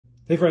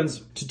Hey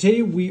friends,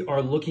 today we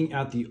are looking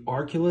at the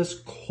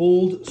Arculus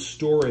cold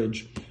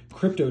storage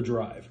crypto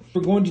drive.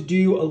 We're going to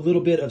do a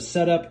little bit of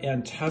setup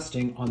and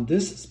testing on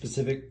this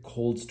specific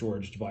cold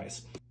storage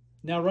device.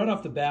 Now, right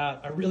off the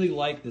bat, I really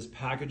like this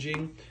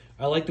packaging.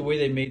 I like the way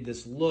they made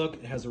this look.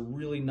 It has a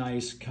really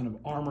nice kind of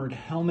armored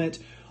helmet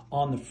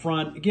on the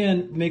front.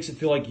 Again, makes it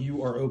feel like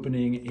you are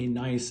opening a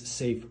nice,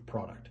 safe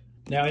product.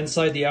 Now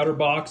inside the outer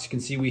box, you can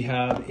see we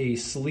have a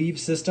sleeve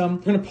system.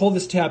 We're gonna pull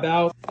this tab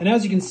out, and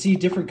as you can see,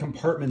 different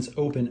compartments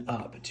open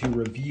up to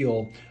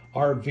reveal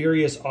our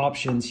various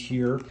options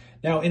here.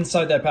 Now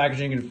inside that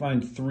packaging, you're gonna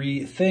find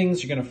three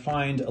things. You're gonna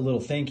find a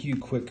little thank you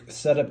quick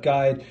setup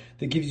guide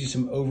that gives you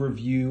some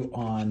overview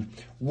on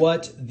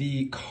what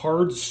the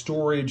card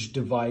storage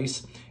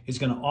device is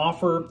gonna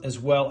offer, as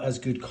well as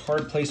good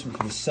card placement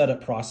for the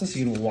setup process.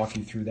 Again, we'll walk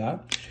you through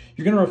that.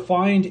 You're gonna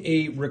find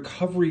a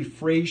recovery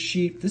phrase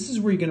sheet. This is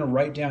where you're gonna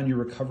write down your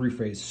recovery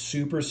phrase.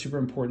 Super, super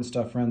important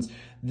stuff, friends.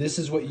 This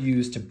is what you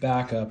use to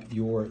back up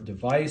your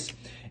device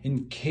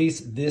in case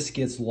this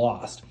gets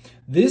lost.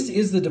 This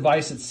is the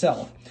device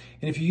itself.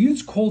 And if you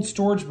used cold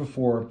storage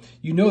before,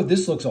 you know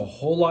this looks a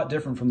whole lot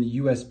different from the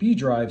USB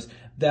drives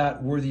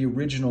that were the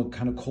original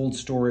kind of cold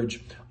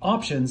storage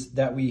options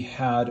that we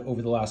had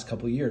over the last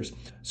couple of years.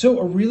 So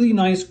a really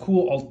nice,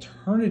 cool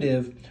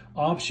alternative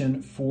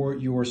option for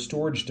your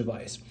storage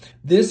device.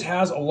 This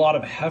has a lot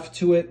of heft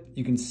to it.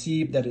 You can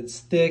see that it's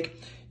thick.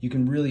 You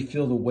can really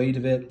feel the weight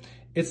of it.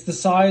 It's the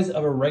size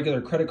of a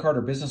regular credit card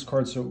or business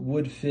card, so it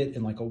would fit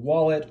in like a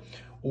wallet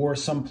or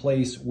some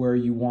place where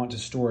you want to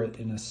store it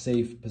in a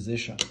safe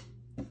position.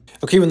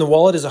 Okay, when the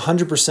wallet is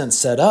 100%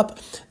 set up,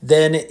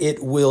 then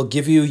it will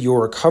give you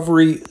your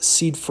recovery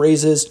seed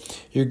phrases.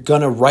 You're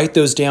gonna write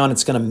those down.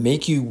 It's gonna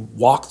make you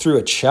walk through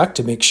a check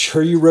to make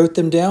sure you wrote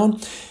them down.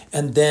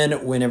 And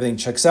then when everything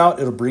checks out,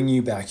 it'll bring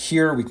you back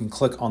here. We can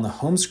click on the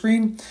home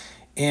screen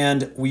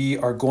and we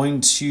are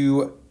going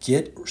to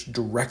get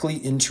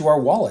directly into our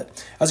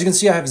wallet. As you can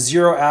see, I have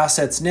 0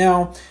 assets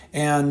now,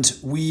 and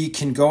we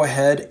can go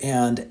ahead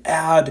and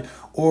add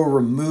or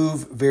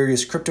remove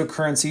various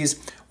cryptocurrencies.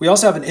 We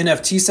also have an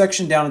NFT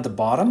section down at the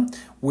bottom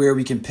where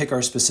we can pick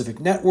our specific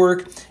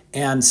network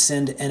and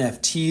send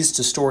NFTs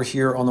to store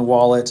here on the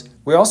wallet.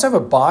 We also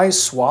have a buy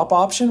swap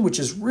option, which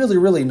is really,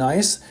 really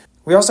nice.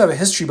 We also have a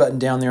history button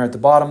down there at the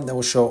bottom that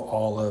will show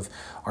all of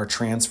our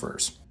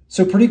transfers.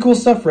 So pretty cool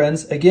stuff,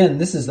 friends. Again,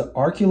 this is the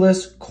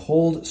Arculus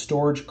cold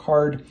storage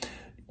card.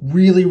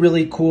 Really,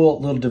 really cool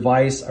little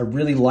device. I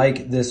really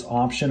like this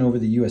option over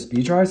the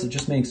USB drives. It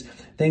just makes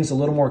things a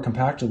little more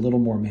compact, a little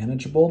more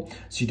manageable,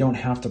 so you don't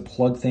have to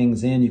plug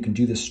things in. You can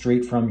do this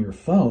straight from your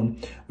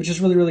phone, which is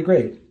really, really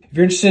great. If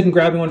you're interested in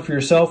grabbing one for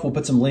yourself, we'll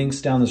put some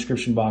links down in the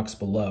description box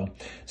below.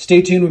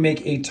 Stay tuned. We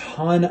make a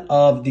ton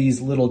of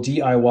these little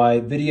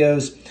DIY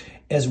videos,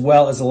 as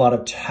well as a lot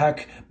of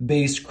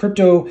tech-based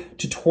crypto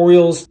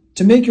tutorials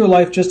to make your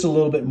life just a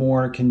little bit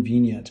more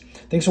convenient.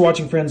 Thanks for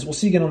watching, friends. We'll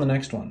see you again on the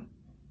next one.